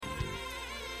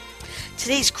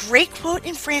Today's great quote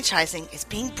in franchising is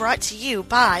being brought to you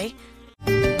by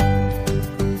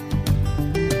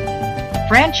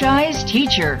Franchise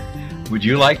Teacher. Would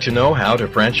you like to know how to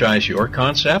franchise your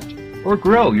concept or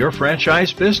grow your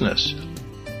franchise business?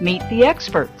 Meet the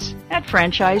experts at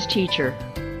Franchise Teacher.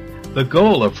 The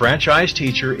goal of Franchise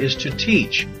Teacher is to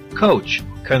teach, coach,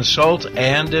 consult,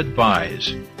 and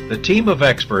advise. The team of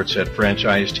experts at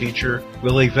Franchise Teacher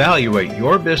will evaluate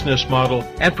your business model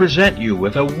and present you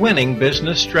with a winning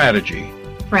business strategy.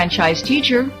 Franchise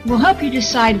Teacher will help you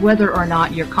decide whether or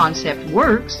not your concept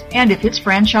works and if it's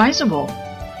franchisable.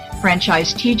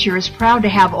 Franchise Teacher is proud to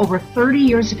have over 30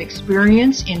 years of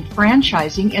experience in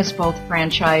franchising as both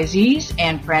franchisees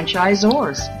and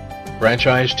franchisors.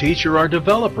 Franchise Teacher are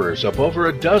developers of over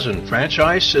a dozen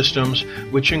franchise systems,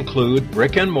 which include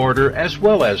brick and mortar as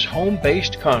well as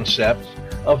home-based concepts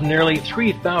of nearly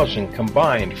 3,000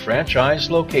 combined franchise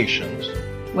locations.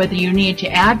 Whether you need to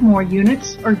add more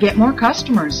units or get more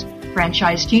customers,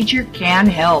 Franchise Teacher can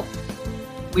help.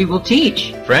 We will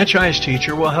teach. Franchise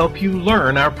Teacher will help you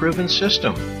learn our proven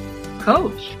system.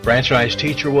 Coach. Franchise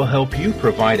Teacher will help you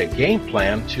provide a game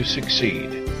plan to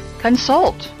succeed.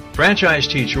 Consult. Franchise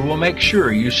Teacher will make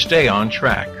sure you stay on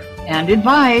track. And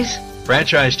advise.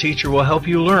 Franchise Teacher will help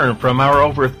you learn from our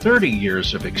over 30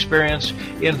 years of experience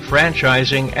in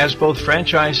franchising as both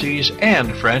franchisees and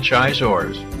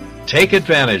franchisors. Take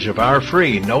advantage of our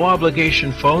free,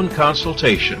 no-obligation phone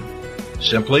consultation.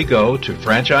 Simply go to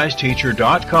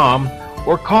franchiseteacher.com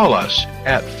or call us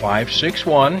at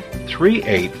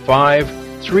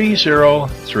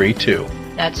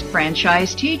 561-385-3032. That's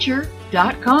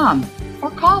franchiseteacher.com. Or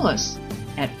call us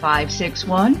at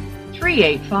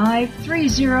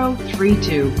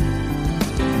 561-385-3032.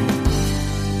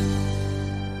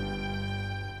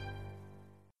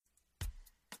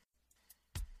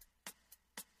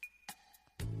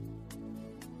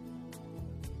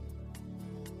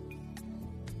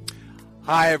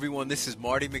 Hi everyone, this is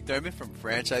Marty McDermott from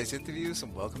Franchise Interviews,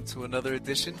 and welcome to another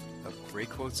edition of Great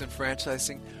Quotes in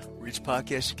Franchising, where each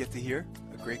podcast you get to hear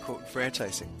a great quote in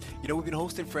franchising. You know, we've been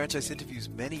hosting franchise interviews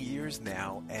many years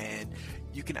now, and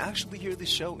you can actually hear the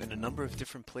show in a number of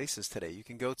different places today. You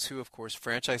can go to, of course,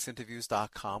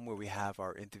 franchiseinterviews.com, where we have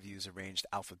our interviews arranged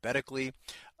alphabetically.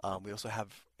 We also have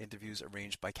interviews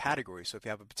arranged by category. So if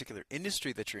you have a particular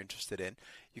industry that you're interested in,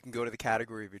 you can go to the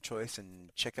category of your choice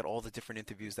and check out all the different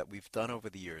interviews that we've done over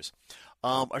the years.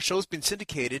 Our show's been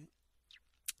syndicated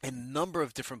in a number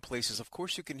of different places. Of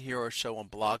course, you can hear our show on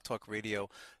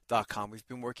blogtalkradio.com. We've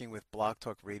been working with Blog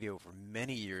Talk Radio for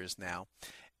many years now.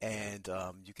 And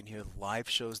you can hear the live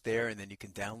shows there, and then you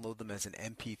can download them as an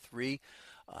MP3.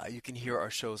 You can hear our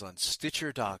shows on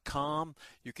Stitcher.com.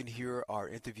 You can hear our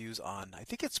interviews on, I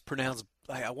think it's pronounced,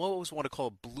 I always want to call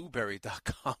it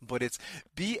Blueberry.com, but it's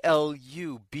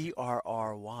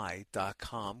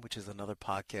BLUBRRY.com, which is another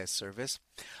podcast service.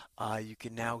 You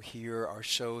can now hear our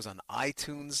shows on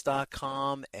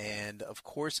iTunes.com, and of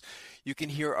course, you can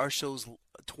hear our shows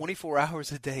 24 hours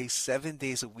a day, 7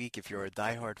 days a week if you're a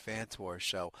diehard fan to our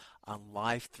show on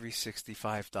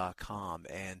Live365.com.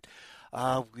 And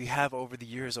we have over the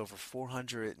years over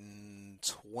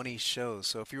 420 shows.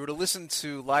 So if you were to listen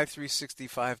to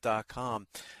Live365.com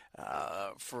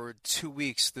for 2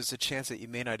 weeks, there's a chance that you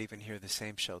may not even hear the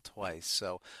same show twice.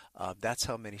 So that's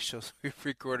how many shows we've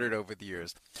recorded over the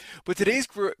years. But today's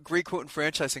Great Quote in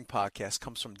Franchising podcast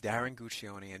comes from Darren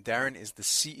Guccione, and Darren is the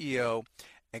CEO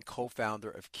and co-founder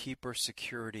of Keeper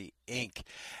Security, Inc.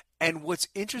 And what's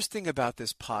interesting about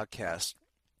this podcast,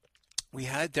 we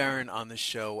had Darren on the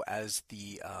show as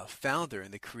the founder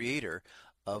and the creator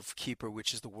of Keeper,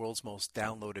 which is the world's most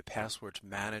downloaded password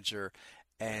manager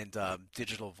and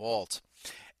digital vault.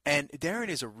 And Darren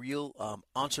is a real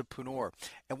entrepreneur.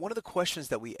 And one of the questions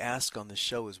that we ask on the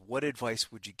show is, what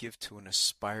advice would you give to an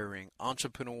aspiring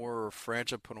entrepreneur or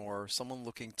franchipreneur, or someone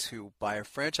looking to buy a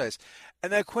franchise?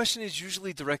 And that question is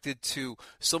usually directed to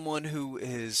someone who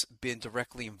has been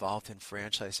directly involved in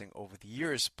franchising over the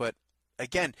years. But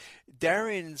again,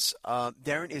 Darren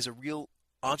is a real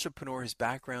entrepreneur. His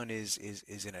background is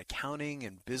in accounting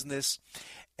and business.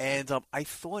 And I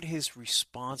thought his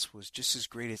response was just as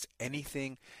great as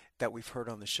anything that we've heard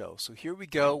on the show. So here we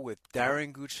go with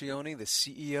Darren Guccione, the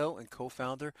CEO and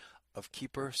co-founder of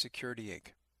Keeper Security,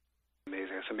 Inc.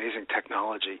 Amazing. It's amazing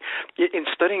technology. In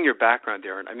studying your background,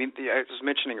 Darren, I mean, I was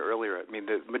mentioning earlier, I mean,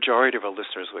 the majority of our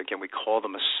listeners, again, we call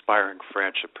them aspiring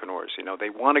franchipreneurs. You know, they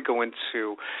want to go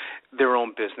into their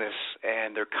own business,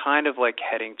 and they're kind of like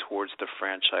heading towards the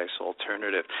franchise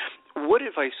alternative. What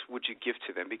advice would you give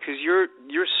to them? Because you're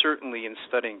certainly, in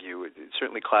studying you,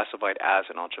 certainly classified as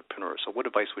an entrepreneur. So what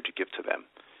advice would you give to them?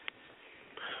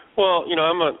 Well,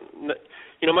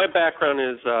 my background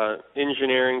is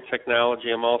engineering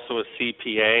technology. I'm also a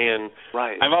CPA, and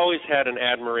right. I've always had an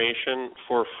admiration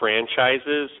for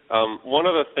franchises. One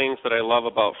of the things that I love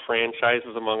about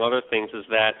franchises, among other things, is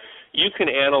that you can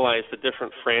analyze the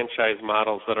different franchise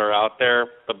models that are out there,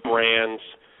 the brands,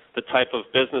 the type of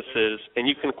businesses, and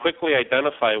you can quickly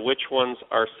identify which ones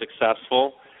are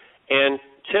successful. And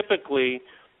typically,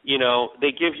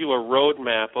 they give you a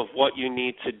roadmap of what you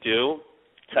need to do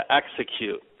to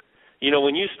execute.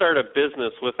 When you start a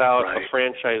business without a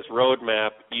franchise roadmap,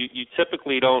 you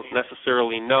typically don't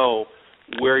necessarily know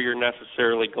where you're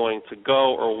necessarily going to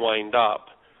go or wind up.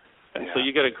 And so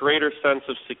you get a greater sense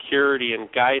of security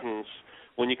and guidance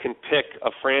when you can pick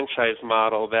a franchise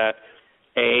model that,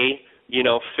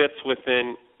 fits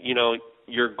within,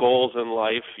 your goals in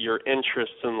life, your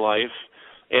interests in life,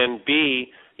 and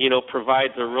B,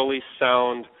 provides a really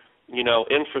sound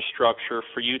infrastructure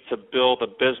for you to build a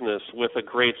business with a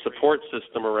great support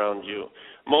system around you.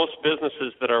 Most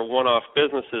businesses that are one-off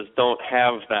businesses don't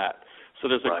have that. So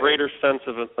there's a greater sense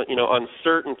of,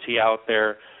 uncertainty out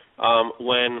there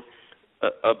when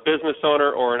a business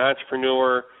owner or an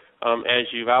entrepreneur, as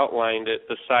you've outlined it,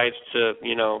 decides to,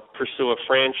 pursue a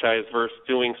franchise versus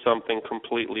doing something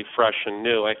completely fresh and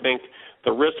new. I think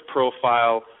the risk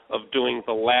profile of doing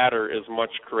the latter is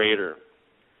much greater.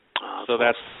 So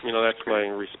that's my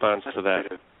response to that.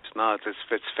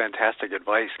 It's fantastic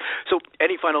advice. So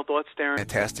any final thoughts, Darren?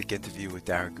 Fantastic interview with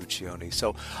Darren Guccione.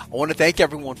 So I want to thank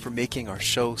everyone for making our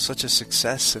show such a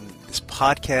success, and this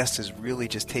podcast has really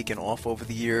just taken off over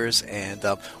the years, and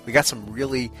we got some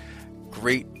really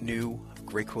great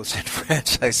quotes in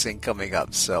franchising coming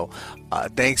up. So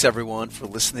thanks everyone for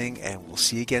listening, and we'll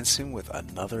see you again soon with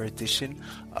another edition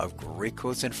of Great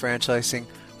Quotes in Franchising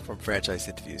from Franchise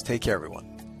Interviews. Take care,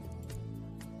 everyone.